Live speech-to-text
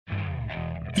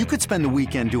You could spend the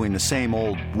weekend doing the same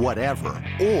old whatever,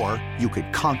 or you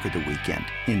could conquer the weekend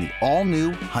in the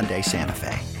all-new Hyundai Santa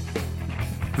Fe.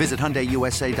 Visit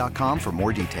HyundaiUSA.com for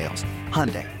more details.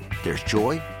 Hyundai, there's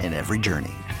joy in every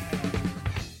journey.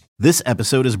 This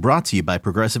episode is brought to you by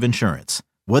Progressive Insurance.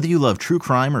 Whether you love true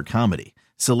crime or comedy,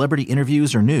 celebrity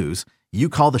interviews or news, you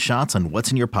call the shots on what's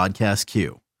in your podcast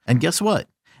queue. And guess what?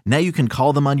 Now you can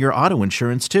call them on your auto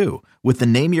insurance too with the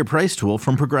Name Your Price tool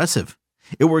from Progressive.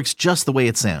 It works just the way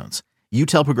it sounds. You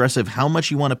tell Progressive how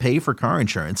much you want to pay for car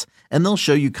insurance, and they'll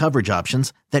show you coverage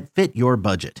options that fit your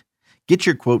budget. Get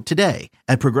your quote today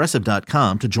at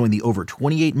Progressive.com to join the over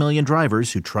 28 million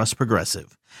drivers who trust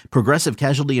Progressive. Progressive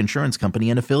Casualty Insurance Company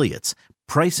and Affiliates.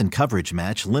 Price and coverage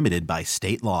match limited by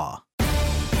state law.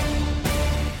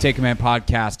 Take Command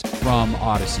podcast from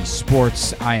Odyssey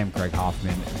Sports. I am Craig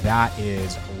Hoffman. That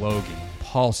is Logan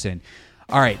Paulson.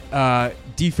 All right,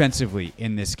 defensively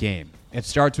in this game. It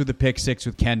starts with the pick six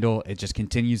with Kendall. It just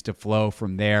continues to flow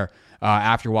from there.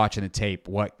 After watching the tape,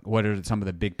 what are some of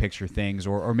the big picture things,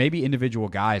 or maybe individual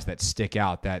guys that stick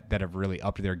out that have really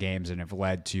upped their games and have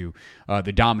led to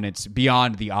the dominance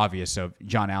beyond the obvious of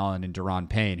John Allen and Daron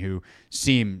Payne, who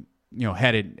seem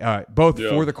headed both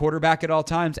for the quarterback at all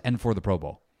times and for the Pro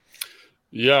Bowl.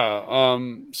 Yeah.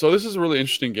 So this is a really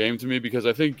interesting game to me because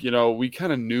I think, we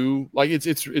kind of knew, like,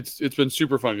 it's been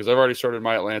super fun because I've already started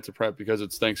my Atlanta prep because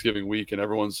it's Thanksgiving week and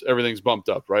everything's bumped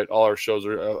up, right? All our shows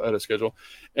are at a schedule,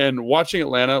 and watching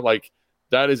Atlanta, like,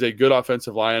 that is a good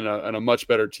offensive line and a much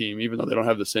better team, even though they don't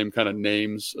have the same kind of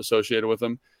names associated with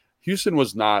them. Houston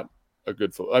was not a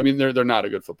good they're not a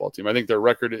good football team. I think their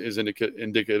record is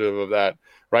indicative of that,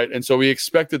 right? And so we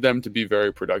expected them to be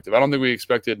very productive. I don't think we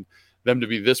expected them to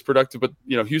be this productive, but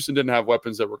Houston didn't have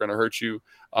weapons that were going to hurt you.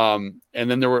 And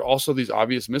then there were also these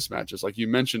obvious mismatches. Like you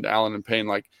mentioned, Allen and Payne,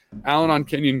 like Allen on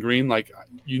Kenyon Green, like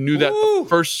you knew that the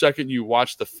first second you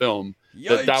watched the film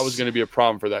that was going to be a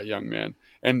problem for that young man.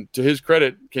 And to his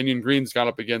credit, Kenyon Green's gone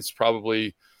up against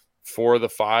probably 4 of the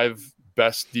 5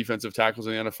 best defensive tackles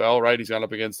in the NFL, right? He's gone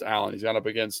up against Allen. He's gone up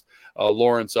against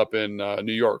Lawrence up in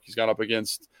New York. He's gone up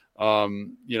against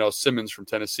Simmons from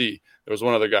Tennessee. There was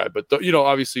one other guy, but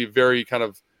obviously very kind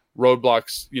of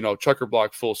roadblocks, chucker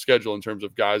block full schedule in terms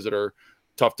of guys that are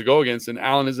tough to go against. And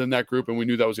Allen is in that group, and we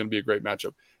knew that was going to be a great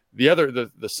matchup.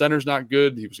 The center's not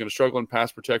good. He was going to struggle in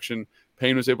pass protection.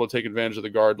 Payne was able to take advantage of the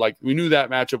guard. Like, we knew that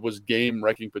matchup was game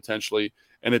wrecking potentially,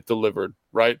 and it delivered,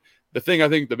 right? The thing, I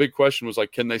think the big question was,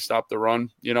 like, can they stop the run?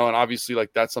 And obviously,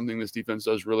 like, that's something this defense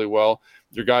does really well.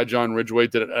 Your guy, John Ridgeway,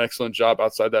 did an excellent job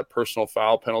outside that personal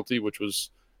foul penalty, which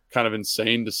was kind of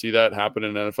insane to see that happen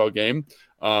in an NFL game.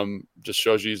 Just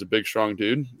shows you he's a big, strong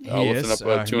dude. He is.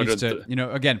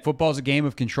 Again, football's a game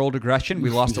of controlled aggression. We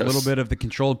lost a little bit of the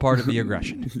controlled part of the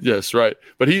aggression. Yes, right.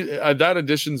 But that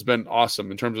addition's been awesome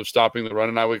in terms of stopping the run,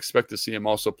 and I would expect to see him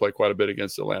also play quite a bit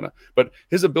against Atlanta. But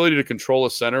his ability to control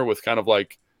a center with kind of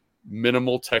like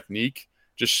minimal technique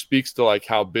just speaks to like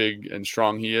how big and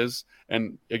strong he is.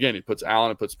 And again, he puts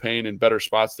Allen, it puts Payne in better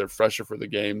spots. They're fresher for the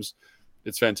games.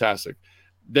 It's fantastic.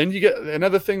 Then you get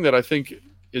another thing that I think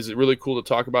is really cool to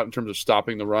talk about in terms of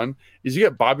stopping the run is you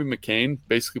get Bobby McCain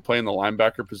basically playing the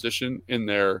linebacker position in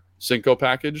their Cinco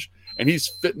package, and he's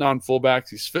fitting on fullbacks,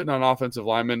 he's fitting on offensive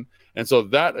linemen. And so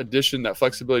that addition, that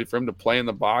flexibility for him to play in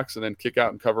the box and then kick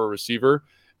out and cover a receiver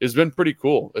has been pretty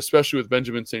cool, especially with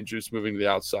Benjamin St-Juste moving to the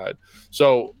outside.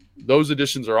 So those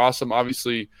additions are awesome.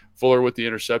 Obviously, Fuller with the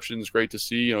interceptions, great to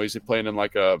see. He's playing in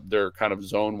like their kind of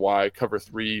zone Y cover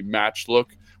 3 match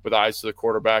look with eyes to the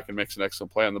quarterback and makes an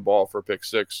excellent play on the ball for a pick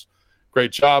 6.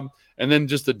 Great job. And then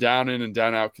just the down in and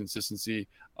down out consistency.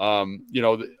 I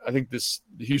think the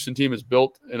Houston team is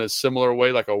built in a similar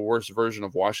way, like a worse version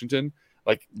of Washington.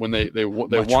 Like when they need to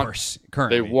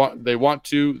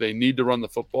run the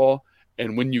football.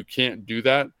 And when you can't do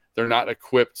that, they're not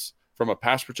equipped from a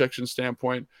pass protection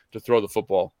standpoint to throw the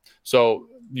football. So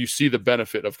you see the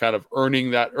benefit of kind of earning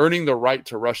the right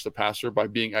to rush the passer by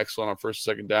being excellent on first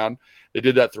and second down. They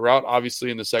did that throughout.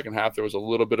 Obviously, in the second half, there was a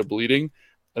little bit of bleeding.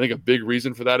 I think a big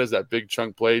reason for that is that big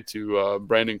chunk play to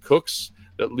Brandon Cooks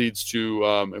that leads to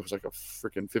it was like a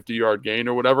freaking 50-yard gain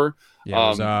or whatever.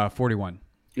 Yeah, it was 41.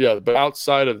 Yeah, but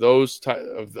outside of those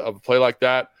of a play like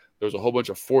that, there was a whole bunch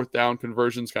of fourth down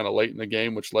conversions kind of late in the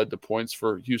game, which led to points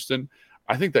for Houston.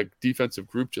 I think that defensive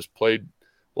group just played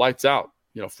lights out.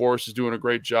 Forrest is doing a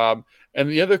great job. And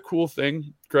the other cool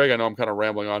thing, Craig, I know I'm kind of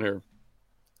rambling on here,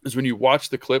 is when you watch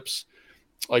the clips,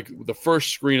 like the first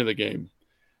screen of the game,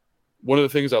 one of the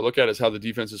things I look at is how the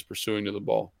defense is pursuing to the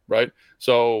ball, right?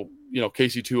 So,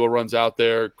 Casey Toohill runs out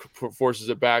there, forces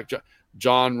it back.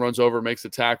 John runs over, makes the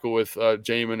tackle with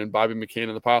Jamin and Bobby McCain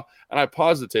in the pile. And I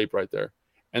pause the tape right there.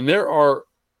 And there are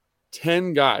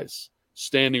 10 guys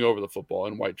standing over the football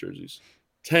in white jerseys.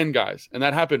 10 guys. And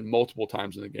that happened multiple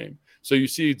times in the game. So you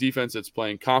see a defense that's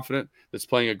playing confident, that's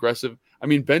playing aggressive. I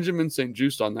mean, Benjamin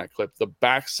St-Juste on that clip, the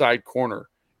backside corner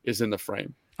is in the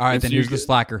frame. All right, and then so who's the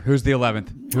slacker? Who's the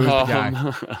 11th? Who's the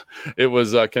guy? It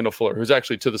was Kendall Fuller, who's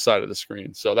actually to the side of the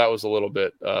screen. So that was a little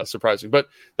bit surprising. But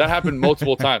that happened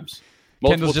multiple times.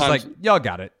 Kendall's just like, y'all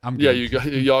got it. I'm good. Yeah,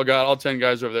 y'all got all 10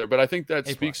 guys over there. But I think that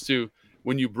speaks to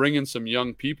when you bring in some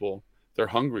young people, they're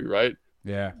hungry, right?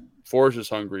 Yeah. Forge is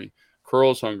hungry.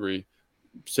 Curl's hungry.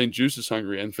 St-Juste is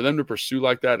hungry. And for them to pursue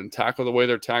like that and tackle the way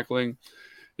they're tackling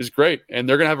is great. And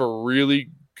they're going to have a really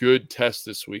good test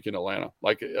this week in Atlanta.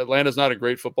 Like, Atlanta's not a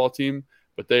great football team,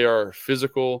 but they are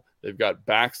physical. They've got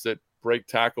backs that break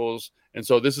tackles. And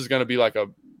so this is going to be like a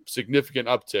significant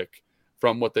uptick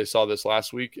from what they saw this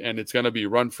last week. And it's going to be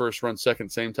run first, run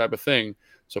second, same type of thing.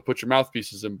 So put your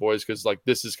mouthpieces in, boys, because like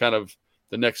this is kind of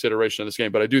the next iteration of this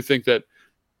game. But I do think that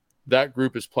that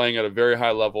group is playing at a very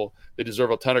high level. They deserve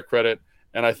a ton of credit.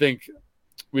 And I think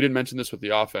we didn't mention this with the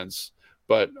offense,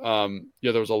 but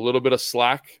there was a little bit of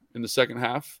slack in the second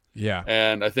half. Yeah.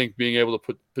 And I think being able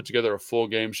to put together a full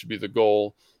game should be the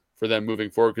goal for them moving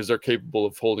forward, because they're capable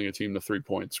of holding a team to 3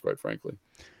 points, quite frankly.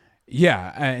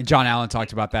 Yeah, and John Allen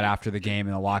talked about that after the game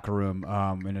in the locker room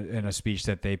in a speech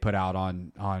that they put out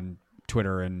on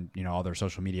Twitter and all their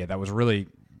social media. That was really,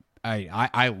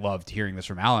 I loved hearing this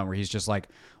from Allen, where he's just like,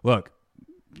 look,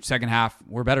 second half,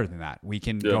 we're better than that. We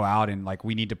can go out and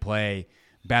we need to play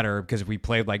better, because if we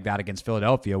played like that against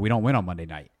Philadelphia, we don't win on Monday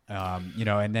night.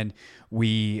 And then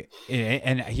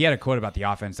and he had a quote about the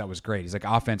offense that was great. He's like,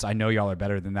 offense, I know y'all are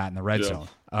better than that in the red zone.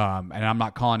 And I'm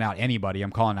not calling out anybody.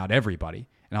 I'm calling out everybody.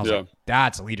 And I was like,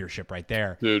 that's leadership right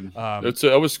there. Dude,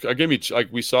 it gave me, like,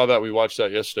 we saw that, we watched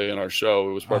that yesterday in our show.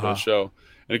 It was part of the show.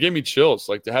 And it gave me chills,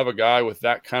 like, to have a guy with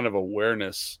that kind of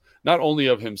awareness, not only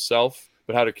of himself,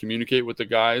 but how to communicate with the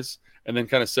guys, and then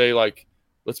kind of say, like,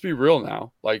 let's be real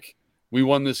now. Like, we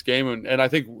won this game. And I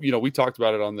think, we talked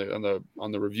about it on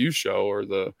the review show or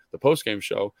the post-game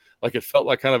show. Like, it felt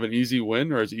like kind of an easy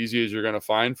win, or as easy as you're going to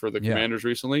find for the Commanders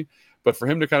recently. But for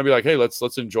him to kind of be like, hey,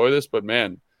 let's enjoy this. But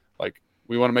man, like,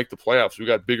 we want to make the playoffs. We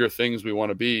got bigger things we want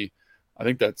to be. I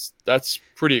think that's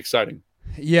pretty exciting.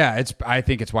 Yeah, I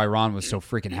think it's why Ron was so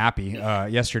freaking happy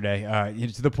yesterday,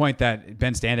 to the point that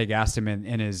Ben Standig asked him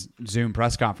in his Zoom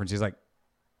press conference. He's like,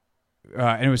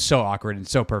 and it was so awkward and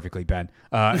so perfectly Ben.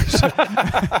 I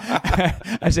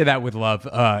say that with love.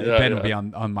 Ben will be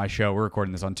on my show. We're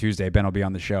recording this on Tuesday. Ben will be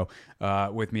on the show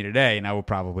with me today, and I will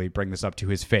probably bring this up to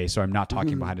his face, so I'm not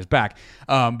talking behind his back.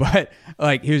 But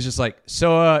like, he was just like,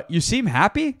 so you seem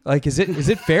happy? Like, is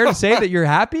it fair to say that you're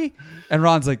happy? And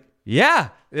Ron's like, yeah,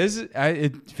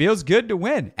 it feels good to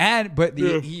win.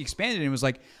 He expanded and was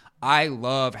like, I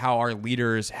love how our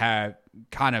leaders have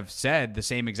kind of said the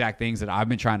same exact things that I've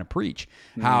been trying to preach.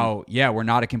 How, we're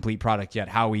not a complete product yet,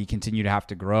 how we continue to have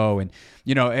to grow. And,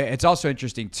 it's also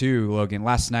interesting too, Logan,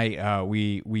 last night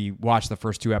we watched the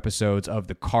first 2 episodes of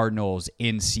the Cardinals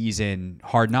in-season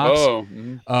Hard Knocks,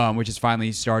 which has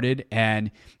finally started.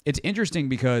 And it's interesting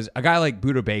because a guy like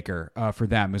Budda Baker for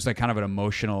them is like kind of an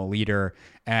emotional leader,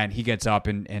 and he gets up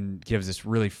and gives this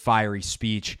really fiery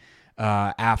speech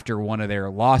after one of their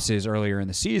losses earlier in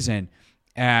the season.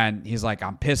 And he's like,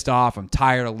 I'm pissed off. I'm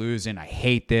tired of losing. I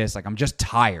hate this. Like, I'm just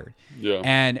tired. Yeah.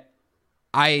 And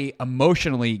I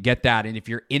emotionally get that. And if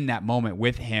you're in that moment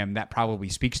with him, that probably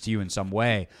speaks to you in some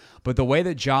way. But the way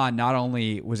that John not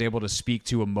only was able to speak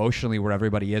to emotionally where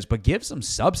everybody is, but give some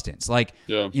substance. Like,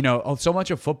 so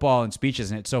much of football and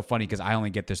speeches, and it's so funny because I only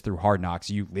get this through Hard Knocks.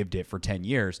 You lived it for 10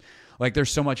 years. Like,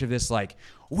 there's so much of this, like,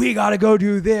 we got to go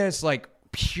do this, like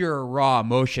pure raw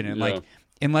emotion. And like,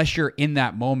 unless you're in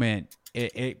that moment,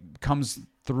 it comes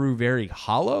through very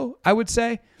hollow, I would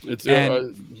say.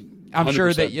 I'm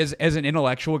sure that as an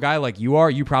intellectual guy like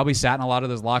you probably sat in a lot of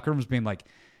those locker rooms being like,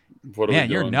 man,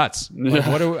 you're nuts. Like,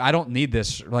 I don't need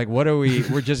this. Like,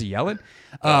 we're just yelling.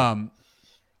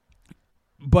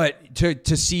 But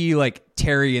to see like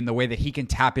Terry in the way that he can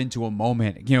tap into a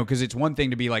moment, because it's one thing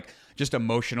to be like just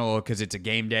emotional because it's a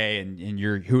game day and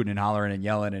you're hooting and hollering and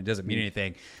yelling and it doesn't mean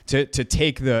anything. To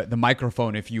take the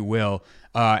microphone, if you will,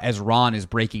 as Ron is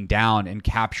breaking down and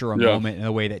capture a moment in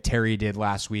the way that Terry did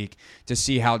last week, to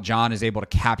see how John is able to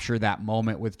capture that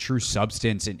moment with true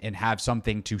substance and have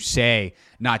something to say,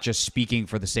 not just speaking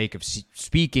for the sake of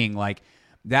speaking. Like,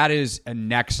 that is a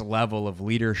next level of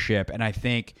leadership. And I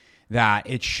think that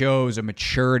it shows a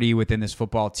maturity within this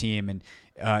football team, and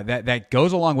that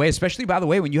goes a long way, especially, by the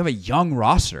way, when you have a young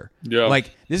roster. Yeah.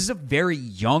 Like, this is a very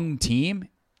young team,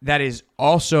 that is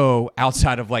also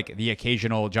outside of like the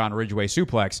occasional John Ridgway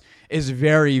suplex is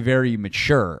very, very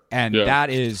mature. And that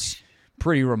is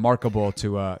pretty remarkable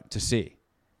to see.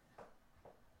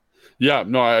 Yeah,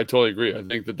 no, I totally agree. I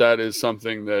think that is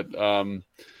something that,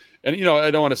 and you know, I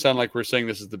don't want to sound like we're saying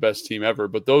this is the best team ever,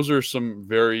 but those are some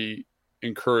very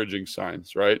encouraging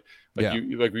signs, right? Like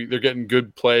they're getting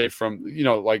good play from, you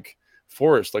know, like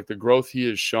Forrest, like the growth he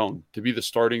has shown to be the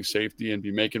starting safety and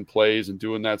be making plays and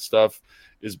doing that stuff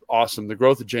is awesome. The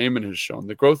growth that Jamin has shown,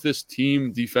 the growth this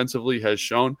team defensively has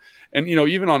shown, and you know,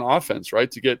 even on offense,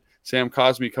 right? To get Sam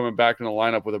Cosmi coming back in the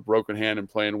lineup with a broken hand and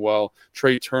playing well,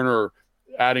 Trey Turner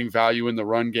adding value in the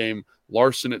run game,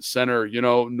 Larson at center, you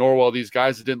know, Norwell, these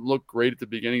guys that didn't look great at the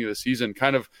beginning of the season,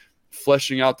 kind of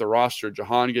fleshing out the roster,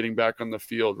 Jahan getting back on the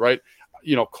field, right?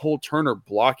 You know, Cole Turner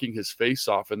blocking his face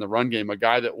off in the run game, a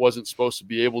guy that wasn't supposed to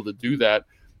be able to do that.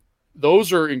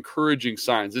 Those are encouraging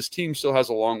signs. This team still has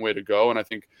a long way to go, and I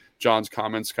think John's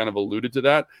comments kind of alluded to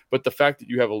that. But the fact that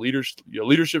you have a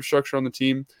leadership structure on the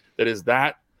team that is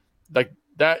that, like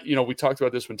that, you know, we talked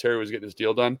about this when Terry was getting his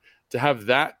deal done. To have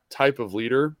that type of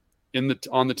leader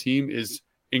on the team is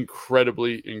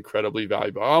incredibly, incredibly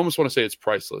valuable. I almost want to say it's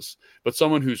priceless. But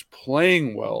someone who's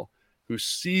playing well, who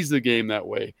sees the game that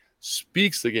way,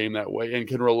 speaks the game that way, and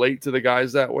can relate to the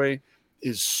guys that way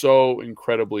is so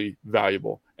incredibly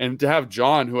valuable. And to have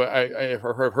John, who I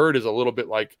have heard is a little bit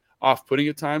like off-putting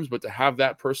at times, but to have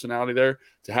that personality there,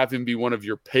 to have him be one of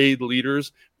your paid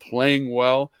leaders playing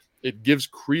well, it gives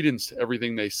credence to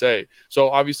everything they say. So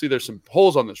obviously there's some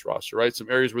holes on this roster, right? Some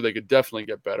areas where they could definitely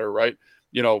get better, right?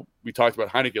 You know, we talked about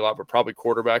Heinicke a lot, but probably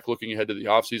quarterback, looking ahead to the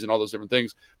offseason, all those different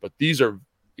things. But these are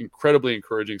incredibly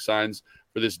encouraging signs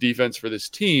for this defense, for this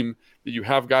team, that you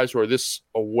have guys who are this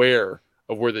aware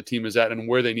of where the team is at and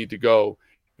where they need to go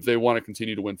if they want to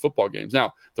continue to win football games.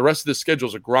 Now, the rest of the schedule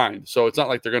is a grind, so it's not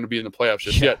like they're going to be in the playoffs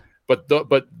just yet. But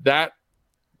that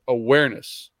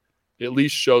awareness at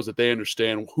least shows that they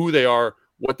understand who they are,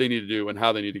 what they need to do, and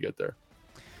how they need to get there.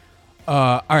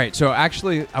 All right, so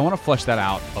actually, I want to flesh that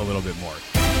out a little bit more,